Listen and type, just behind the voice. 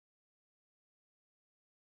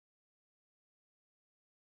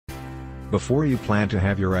Before you plan to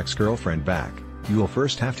have your ex-girlfriend back, you will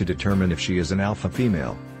first have to determine if she is an alpha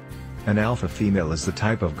female. An alpha female is the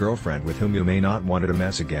type of girlfriend with whom you may not want to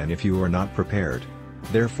mess again if you are not prepared.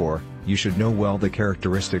 Therefore, you should know well the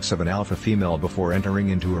characteristics of an alpha female before entering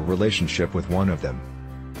into a relationship with one of them.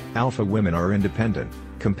 Alpha women are independent,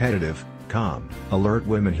 competitive, calm, alert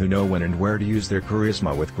women who know when and where to use their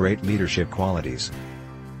charisma with great leadership qualities.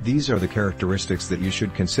 These are the characteristics that you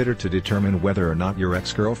should consider to determine whether or not your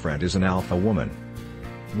ex-girlfriend is an alpha woman.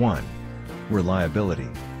 1. Reliability.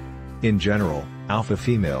 In general, alpha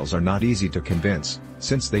females are not easy to convince,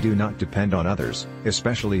 since they do not depend on others,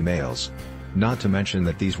 especially males. Not to mention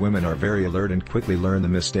that these women are very alert and quickly learn the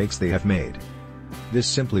mistakes they have made. This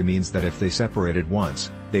simply means that if they separated once,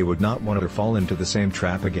 they would not want to fall into the same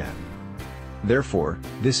trap again. Therefore,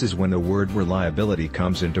 this is when the word reliability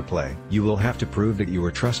comes into play. You will have to prove that you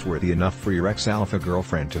are trustworthy enough for your ex-alpha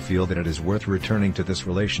girlfriend to feel that it is worth returning to this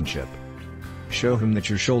relationship. Show him that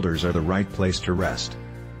your shoulders are the right place to rest.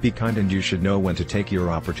 Be kind, and you should know when to take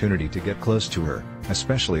your opportunity to get close to her,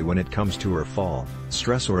 especially when it comes to her fall,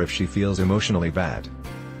 stress, or if she feels emotionally bad.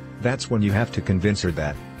 That's when you have to convince her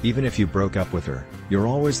that, even if you broke up with her, you're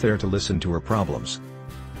always there to listen to her problems.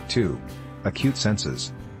 2. Acute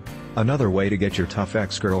senses. Another way to get your tough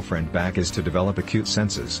ex-girlfriend back is to develop acute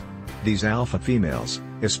senses. These alpha females,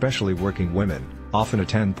 especially working women, often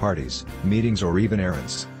attend parties, meetings, or even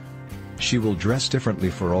errands. She will dress differently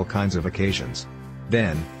for all kinds of occasions.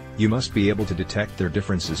 Then, you must be able to detect their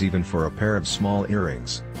differences even for a pair of small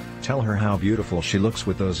earrings. Tell her how beautiful she looks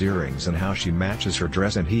with those earrings and how she matches her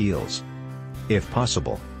dress and heels. If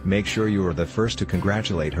possible, make sure you are the first to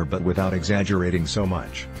congratulate her, but without exaggerating so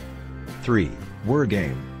much. 3. Word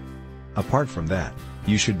game. Apart from that,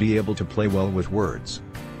 you should be able to play well with words.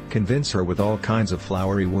 Convince her with all kinds of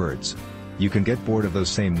flowery words. You can get bored of those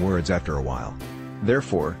same words after a while.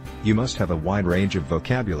 Therefore, you must have a wide range of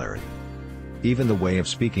vocabulary. Even the way of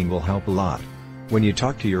speaking will help a lot. When you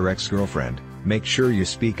talk to your ex-girlfriend, make sure you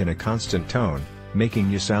speak in a constant tone,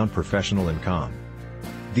 making you sound professional and calm.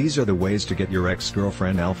 These are the ways to get your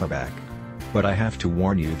ex-girlfriend alpha back. But I have to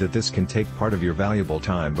warn you that this can take part of your valuable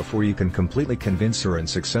time before you can completely convince her and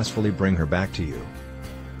successfully bring her back to you.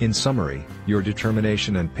 In summary, your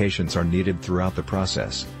determination and patience are needed throughout the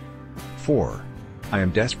process. 4. I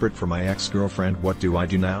am desperate for my ex-girlfriend. What do I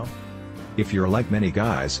do now? If you're like many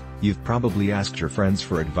guys, you've probably asked your friends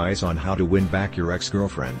for advice on how to win back your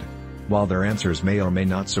ex-girlfriend. While their answers may or may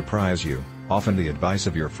not surprise you, often the advice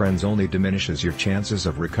of your friends only diminishes your chances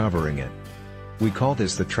of recovering it. We call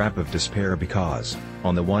this the trap of despair because,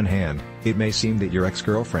 on the one hand, it may seem that your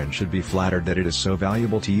ex-girlfriend should be flattered that it is so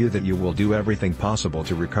valuable to you that you will do everything possible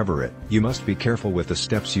to recover it. You must be careful with the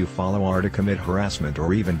steps you follow, or to commit harassment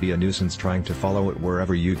or even be a nuisance trying to follow it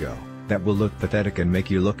wherever you go. That will look pathetic and make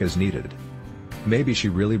you look as needed. Maybe she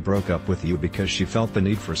really broke up with you because she felt the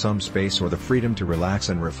need for some space or the freedom to relax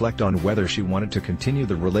and reflect on whether she wanted to continue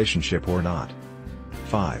the relationship or not.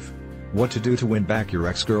 5. What to do to win back your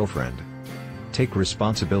ex-girlfriend. Take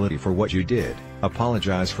responsibility for what you did,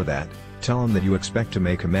 apologize for that, tell him that you expect to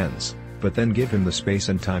make amends, but then give him the space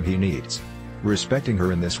and time he needs. Respecting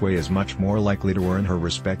her in this way is much more likely to earn her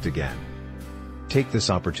respect again. Take this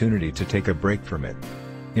opportunity to take a break from it.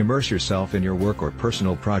 Immerse yourself in your work or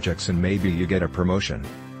personal projects and maybe you get a promotion.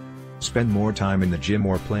 Spend more time in the gym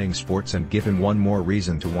or playing sports and give him one more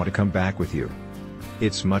reason to want to come back with you.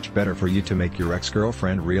 It's much better for you to make your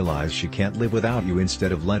ex-girlfriend realize she can't live without you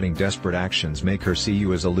instead of letting desperate actions make her see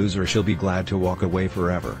you as a loser. She'll be glad to walk away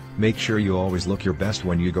forever. Make sure you always look your best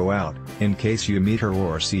when you go out, in case you meet her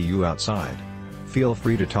or see you outside. Feel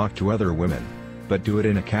free to talk to other women, but do it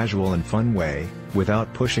in a casual and fun way,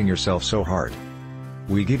 without pushing yourself so hard.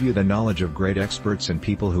 We give you the knowledge of great experts and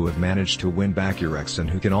people who have managed to win back your ex and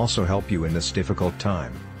who can also help you in this difficult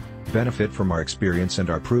time. Benefit from our experience and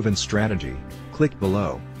our proven strategy. Click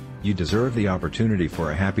below. You deserve the opportunity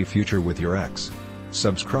for a happy future with your ex.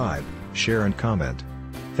 Subscribe, share and comment.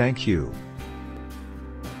 Thank you.